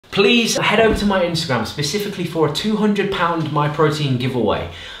please head over to my Instagram specifically for a £200 MyProtein giveaway.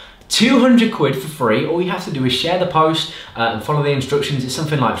 200 quid for free. All you have to do is share the post and follow the instructions. It's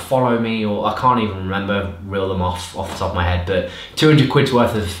something like follow me, or I can't even remember, reel them off the top of my head, but 200 quid's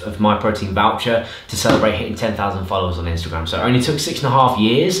worth of MyProtein voucher to celebrate hitting 10,000 followers on Instagram. So it only took 6.5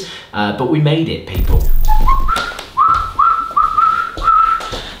 years, but we made it, people.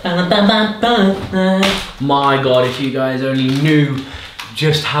 My God, if you guys only knew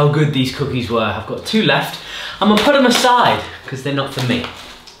just how good these cookies were. I've got 2 left. I'm gonna put them aside because they're not for me.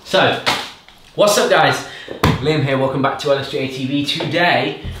 So, what's up guys? Liam here, welcome back to LSJ TV.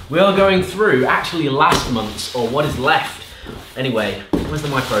 Today, we are going through actually last month's, or what is left. Anyway, where's the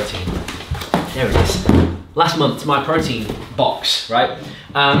MyProtein? There it is. Last month's MyProtein box, right?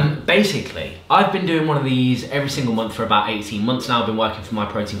 Basically, I've been doing one of these every single month for about 18 months now. I've been working for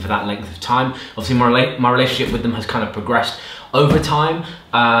MyProtein for that length of time. Obviously, my relationship with them has kind of progressed over time,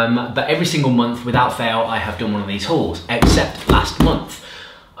 but every single month, without fail, I have done one of these hauls, except last month.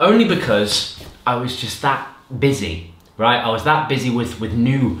 Only because I was just that busy, right? I was that busy with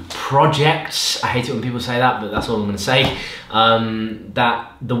new projects. I hate it when people say that, but that's all I'm gonna say.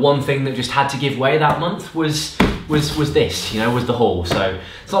 That the one thing that just had to give way that month was this, you know, was the haul. So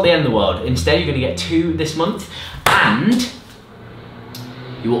it's not the end of the world. Instead, you're gonna get 2 this month, and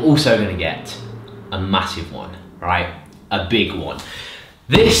you are also gonna get a massive one, right? A big one.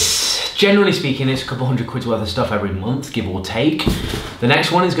 This, generally speaking, is a couple hundred quid's worth of stuff every month, give or take. The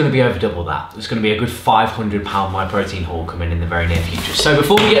next one is going to be over double that. It's going to be a good £500 MyProtein haul coming in the very near future. So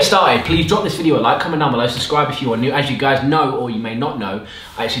before we get started, please drop this video a like, comment down below, subscribe if you are new. As you guys know, or you may not know,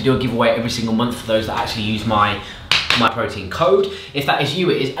 I actually do a giveaway every single month for those that actually use my MyProtein code. If that is you,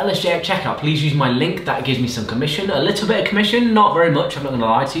 it is LSJ at checkout. Please use my link. That gives me some commission, a little bit of commission, not very much, I'm not gonna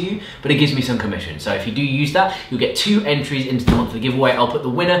lie to you, but it gives me some commission. So if you do use that, you'll get 2 entries into the monthly giveaway. I'll put the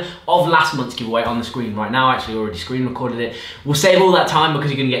winner of last month's giveaway on the screen right now. Actually already screen recorded it. We'll save all that time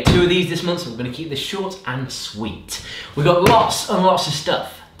because you're gonna get 2 of these this month, so we're gonna keep this short and sweet. We've got lots and lots of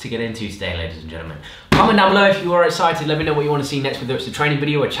stuff to get into today, ladies and gentlemen. Comment down below if you are excited. Let me know what you want to see next, whether it's a training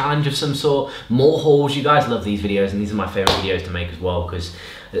video, a challenge of some sort, more hauls. You guys love these videos, and these are my favorite videos to make as well, because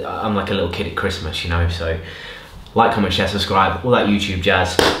I'm like a little kid at Christmas, you know. So like, comment, share, subscribe, all that YouTube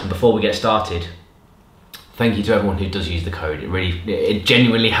jazz. And before we get started, thank you to everyone who does use the code. It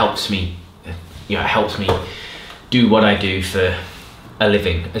genuinely helps me, you know, it helps me do what I do for a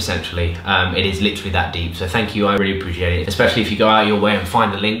living, essentially. It is literally that deep, so thank you, I really appreciate it, especially if you go out your way and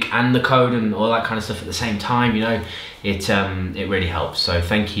find the link and the code and all that kind of stuff at the same time, you know. It really helps, so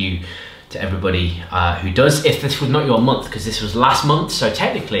thank you to everybody who does. If this was not your month, because this was last month, so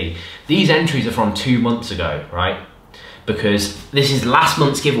technically these entries are from 2 months ago, right? Because this is last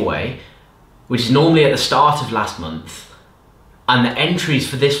month's giveaway, which is normally at the start of last month, and the entries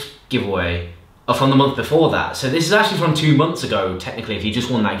for this giveaway are from the month before that. So this is actually from 2 months ago, technically, if you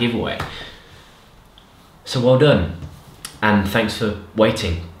just won that giveaway. So well done, and thanks for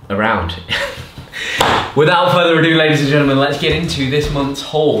waiting around. Without further ado, ladies and gentlemen, let's get into this month's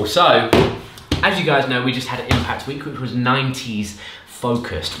haul. So, as you guys know, we just had an Impact Week, which was 90s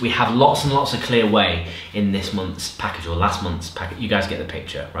focused. We have lots and lots of clear whey in this month's package, or last month's package. You guys get the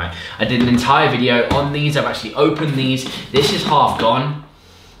picture, right? I did an entire video on these. I've actually opened these. This is half gone.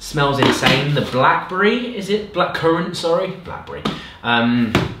 Smells insane. The blackberry, is it? Blackcurrant, sorry. Blackberry.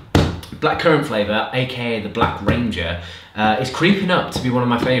 Blackcurrant flavour, aka the Black Ranger, is creeping up to be one of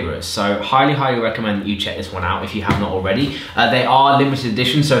my favourites. So highly, highly recommend that you check this one out if you have not already. They are limited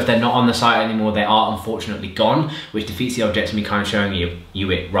edition, so if they're not on the site anymore, they are unfortunately gone, which defeats the object of me kind of showing you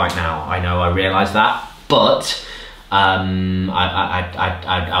it right now. I know, I realise that, but I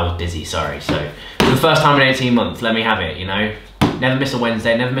was busy, sorry. So for the first time in 18 months, let me have it, you know. Never miss a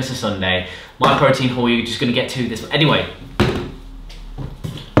Wednesday, never miss a Sunday. MyProtein haul, you're just gonna get 2 this one. Anyway,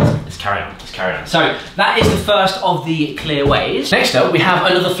 let's carry on, let's carry on. So that is the first of the clear wheys. Next up, we have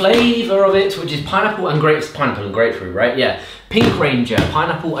another flavour of it, which is pineapple and grapefruit, right? Yeah. Pink Ranger,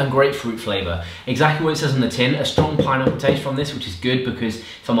 pineapple and grapefruit flavour. Exactly what it says on the tin, a strong pineapple taste from this, which is good because,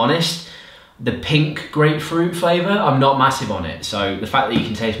 if I'm honest, the pink grapefruit flavour, I'm not massive on it. So the fact that you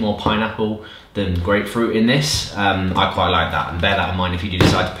can taste more pineapple than grapefruit in this, I quite like that, and bear that in mind if you do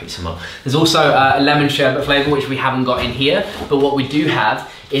decide to pick some up. There's also a lemon sherbet flavour, which we haven't got in here, but what we do have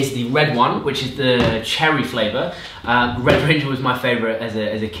is the red one, which is the cherry flavour. Red Ranger was my favourite as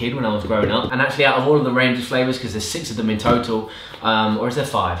a kid when I was growing up, and actually out of all of the Ranger flavours, because there's 6 of them in total, or is there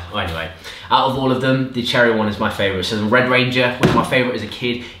 5? Oh, anyway, out of all of them, the cherry one is my favourite. So the Red Ranger, which was my favourite as a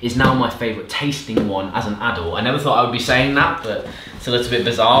kid, is now my favourite tasting one as an adult. I never thought I would be saying that, but it's a little bit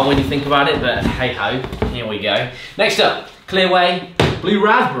bizarre when you think about it, but hey ho, here we go. Next up, clear whey, blue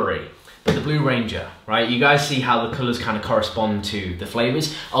raspberry, but the blue ranger, right? You guys see how the colors kind of correspond to the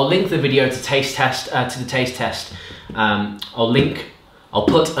flavors. I'll link the video to taste test, I'll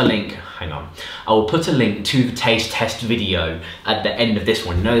put a link, hang on. I will put a link to the taste test video at the end of this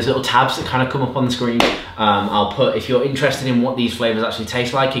one. You know those little tabs that kind of come up on the screen? I'll put, if you're interested in what these flavors actually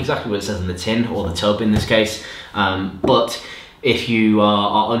taste like, exactly what it says in the tin, or the tub in this case. But if you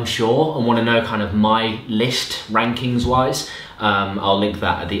are unsure and want to know kind of my list rankings wise, I'll link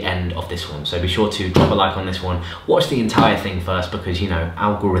that at the end of this one. So be sure to drop a like on this one. Watch the entire thing first because, you know,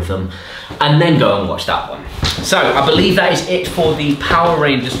 algorithm, and then go and watch that one. So I believe that is it for the Power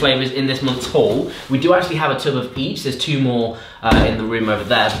Rangers flavors in this month's haul. We do actually have a tub of each. There's 2 more in the room over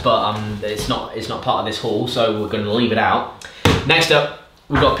there, but it's not part of this haul, so we're going to leave it out. Next up,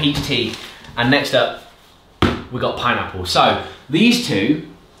 we've got peach tea, and next up, we've got pineapple. So these two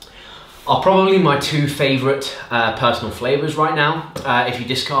are probably my 2 favorite personal flavors right now. If you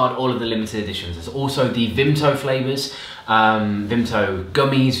discard all of the limited editions, there's also the Vimto flavors, Vimto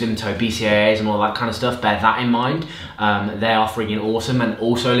gummies, Vimto BCAAs and all that kind of stuff. Bear that in mind. They are friggin' awesome and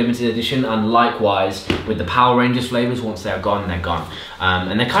also limited edition, and likewise with the Power Rangers flavors, once they're gone, they're gone.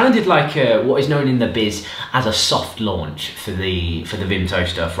 And they kind of did like what is known in the biz as a soft launch for the Vimto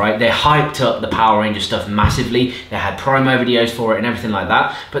stuff, right? They hyped up the Power Ranger stuff massively. They had promo videos for it and everything like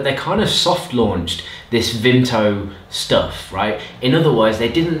that, but they kind of soft launched this Vimto stuff, right? In other words, they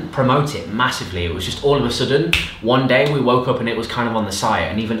didn't promote it massively. It was just all of a sudden, one day we woke up and it was kind of on the site,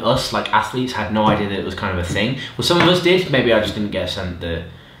 and even us, like athletes, had no idea that it was kind of a thing. Well, some of us did. Maybe I just didn't get sent the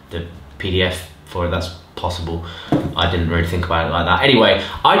PDF for it. That's possible. I didn't really think about it like that. Anyway,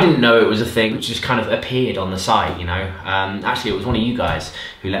 I didn't know it was a thing, which just kind of appeared on the site, you know. Actually, it was one of you guys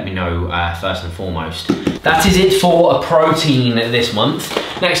who let me know first and foremost. That is it for a protein this month.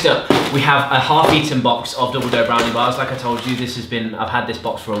 Next up, we have a half-eaten box of Double Dough Brownie Bars. Like I told you, I've had this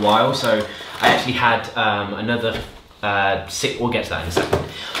box for a while, so I actually had another 6, we'll get to that in a second.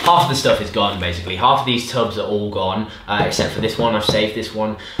 Half of the stuff is gone, basically. Half of these tubs are all gone, except for this one. I've saved this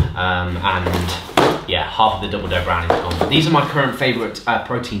one, and yeah, half of the Double Dough Brownies are gone. But these are my current favorite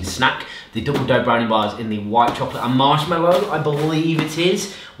protein snack. The Double Dough Brownie Bars in the white chocolate and marshmallow, I believe it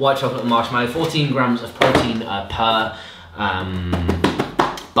is. White chocolate and marshmallow, 14 grams of protein per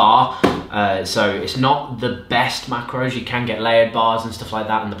bar. So it's not the best macros. You can get layered bars and stuff like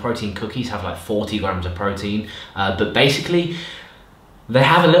that, and the protein cookies have like 40 grams of protein. But basically, they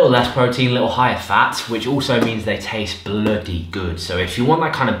have a little less protein, a little higher fat, which also means they taste bloody good. So if you want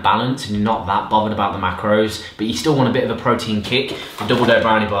that kind of balance and you're not that bothered about the macros, but you still want a bit of a protein kick, the Double Dough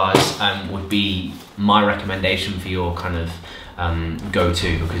Brownie Bars would be my recommendation for your kind of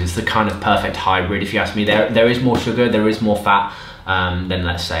go-to, because it's the kind of perfect hybrid, if you ask me. There is more sugar, there is more fat than,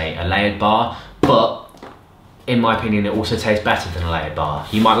 let's say, a layered bar, but in my opinion, it also tastes better than a layered bar.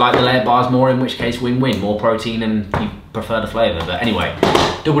 You might like the layered bars more, in which case win-win, more protein and you prefer the flavor. But anyway,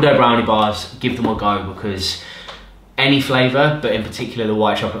 Double Dough Brownie Bars, give them a go, because any flavor, but in particular the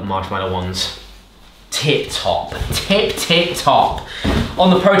white chocolate and marshmallow ones, tip top. On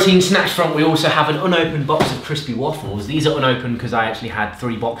the protein snacks front, we also have an unopened box of crispy waffles. These are unopened because I actually had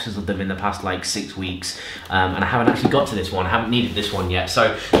 3 boxes of them in the past like 6 weeks, and I haven't actually got to this one. I haven't needed this one yet.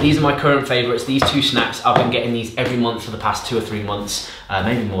 So these are my current favorites. These 2 snacks, I've been getting these every month for the past 2 or 3 months,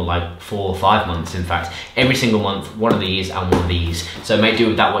 maybe more like 4 or 5 months. In fact, every single month, one of these and one of these. So make do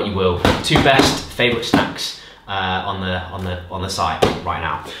with that what you will. 2 best favorite snacks on the site right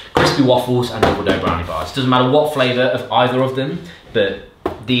now: crispy waffles and Double Dough Brownie Bars. Doesn't matter what flavor of either of them, but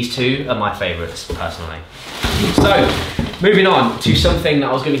these 2 are my favorites personally. So moving on to something that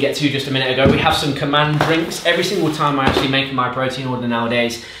I was going to get to just a minute ago, we have some Command drinks. Every single time I actually make a MyProtein order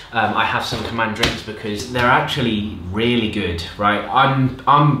nowadays, I have some Command drinks because they're actually really good, right?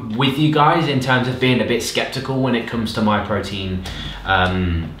 I'm with you guys in terms of being a bit skeptical when it comes to MyProtein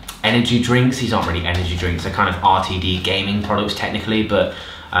energy drinks. These aren't really energy drinks, they're kind of RTD gaming products technically, but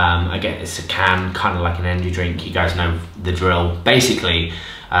again, it's a can, kind of like an energy drink. You guys know the drill. Basically,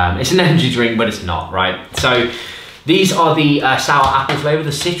 it's an energy drink, but it's not, right? So these are the sour apple flavor.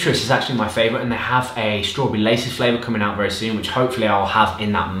 The citrus is actually my favorite, and they have a strawberry laces flavor coming out very soon, which hopefully I'll have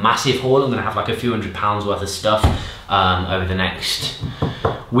in that massive haul. I'm gonna have like a few £100 worth of stuff over the next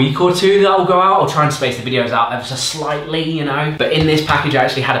week or 2 that will go out. I'll try and space the videos out ever so slightly, you know. But in this package, I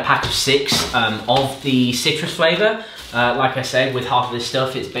actually had a pack of 6 of the citrus flavor. Like I said, with half of this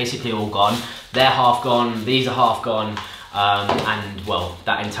stuff, it's basically all gone. They're half gone, these are half gone, and well,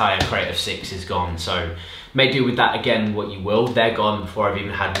 that entire crate of 6 is gone. So make do with that again what you will. They're gone before I've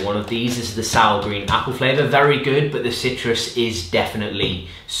even had one of these. This is the sour green apple flavor, very good, but the citrus is definitely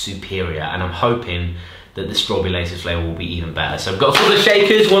superior, and I'm hoping that the strawberry laces flavor will be even better. So I've got a couple of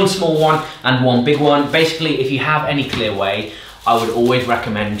shakers, one small one and one big one. Basically, if you have any clear whey, I would always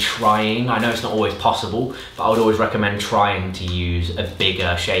recommend trying, I know it's not always possible, but I would always recommend trying to use a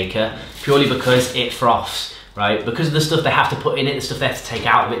bigger shaker, purely because it froths, right? Because of the stuff they have to put in it, the stuff they have to take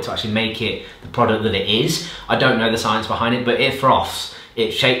out of it to actually make it the product that it is. I don't know the science behind it, but it froths.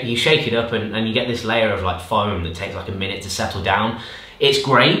 You shake it up and you get this layer of like foam that takes like a minute to settle down. It's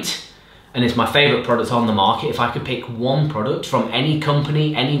great, and it's my favorite product on the market. If I could pick one product from any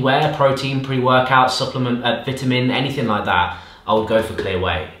company, anywhere, protein, pre-workout, supplement, vitamin, anything like that, I would go for clear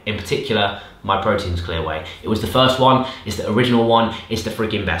whey. In particular, MyProtein's clear whey. It was the first one, it's the original one, it's the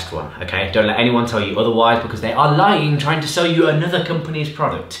friggin' best one, okay? Don't let anyone tell you otherwise, because they are lying, trying to sell you another company's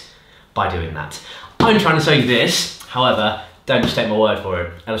product by doing that. I'm trying to sell you this, however, don't just take my word for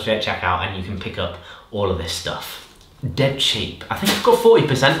it. LSJ at checkout, and you can pick up all of this stuff. Dead cheap. I think I've got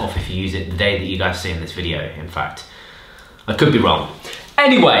 40% off if you use it the day that you guys see in this video, in fact. I could be wrong.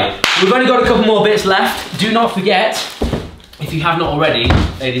 Anyway, we've only got a couple more bits left. Do not forget, if you have not already,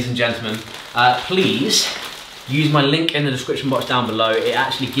 ladies and gentlemen, please use my link in the description box down below. It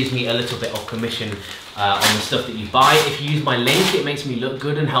actually gives me a little bit of commission on the stuff that you buy. If you use my link, it makes me look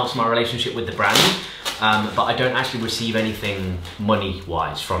good and helps my relationship with the brand. But I don't actually receive anything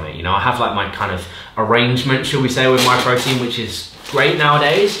money-wise from it. You know, I have like my kind of arrangement, shall we say, with MyProtein, which is great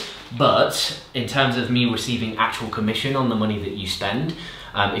nowadays. But in terms of me receiving actual commission on the money that you spend,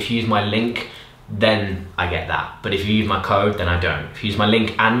 if you use my link, then I get that. But if you use my code, then I don't. If you use my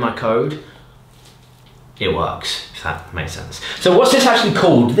link and my code, it works, if that makes sense. So what's this actually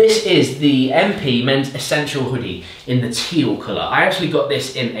called? This is the MP Men's Essential Hoodie in the teal color. I actually got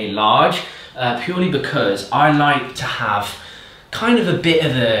this in a large, purely because I like to have kind of a bit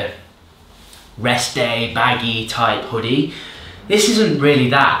of a rest day, baggy type hoodie. This isn't really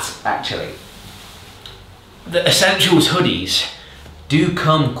that, actually. The Essentials hoodies do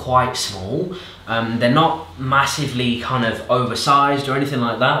come quite small. They're not massively kind of oversized or anything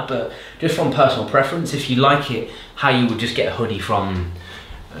like that, but just from personal preference, if you like it how you would just get a hoodie from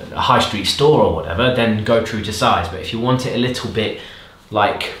a high street store or whatever, then go true to size. But if you want it a little bit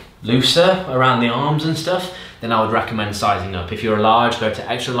like looser around the arms and stuff, then I would recommend sizing up. If you're a large, go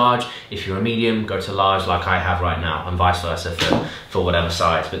to extra large. If you're a medium, go to large like I have right now, and vice versa for whatever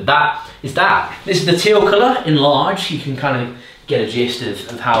size. But that is that. This is the teal color in large. You can kind of get a gist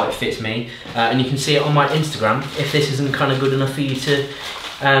of how it fits me, and you can see it on my Instagram if this isn't kind of good enough for you to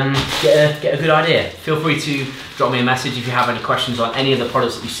get a good idea. Feel free to drop me a message if you have any questions on any of the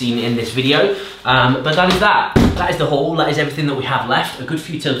products that you've seen in this video. But that is that. That is the haul. That is everything that we have left. A good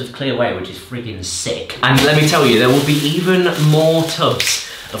few tubs of clear whey, which is friggin' sick. And let me tell you, there will be even more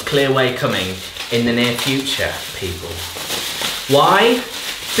tubs of clear whey coming in the near future, people. Why?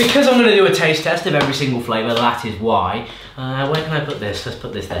 Because I'm gonna do a taste test of every single flavor, that is why. Where can I put this? Let's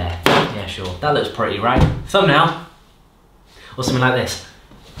put this there. Yeah, sure. That looks pretty, right? Thumbnail. Or something like this.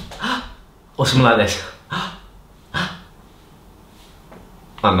 Or something like this.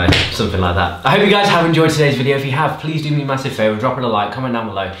 I don't know, something like that. I hope you guys have enjoyed today's video. If you have, please do me a massive favor, drop it a like, comment down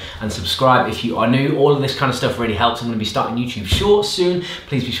below, and subscribe if you are new. All of this kind of stuff really helps. I'm gonna be starting YouTube Shorts soon.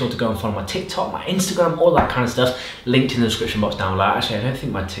 Please be sure to go and follow my TikTok, my Instagram, all that kind of stuff, linked in the description box down below. Actually, I don't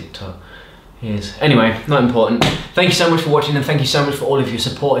think my TikTok is. Anyway, not important. Thank you so much for watching, and thank you so much for all of your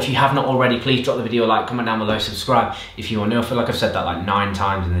support. If you have not already, please drop the video a like, comment down below, subscribe if you are new. I feel like I've said that like 9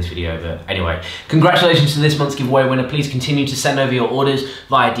 times in this video, but anyway. Congratulations to this month's giveaway winner. Please continue to send over your orders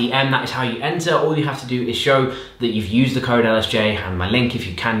via DM. That is how you enter. All you have to do is show that you've used the code LSJ and my link. If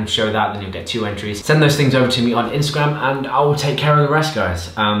you can show that, then you'll get 2 entries. Send those things over to me on Instagram and I will take care of the rest,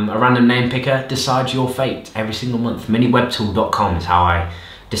 guys. A random name picker decides your fate every single month. MiniWebTool.com is how I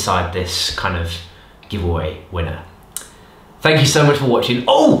decide this kind of giveaway winner. Thank you so much for watching.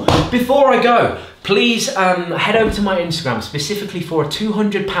 Oh, before I go, please head over to my Instagram specifically for a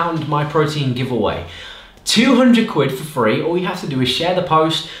 £200 MyProtein giveaway. 200 quid for free. All you have to do is share the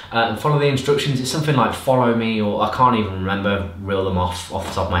post and follow the instructions. It's something like follow me, or I can't even remember, reel them off the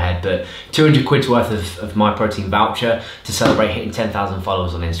top of my head, but 200 quid's worth of MyProtein voucher to celebrate hitting 10,000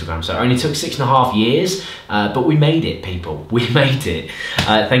 followers on Instagram. So it only took 6.5 years, but we made it, people. We made it.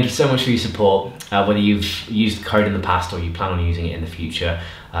 Thank you so much for your support. Whether you've used the code in the past or you plan on using it in the future,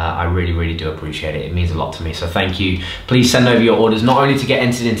 I really, really do appreciate it. It means a lot to me, so thank you. Please send over your orders, not only to get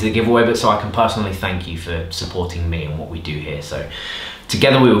entered into the giveaway, but so I can personally thank you for supporting me and what we do here. So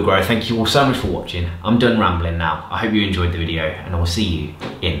together we will grow. Thank you all so much for watching. I'm done rambling now. I hope you enjoyed the video, and I will see you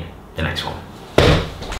in the next one.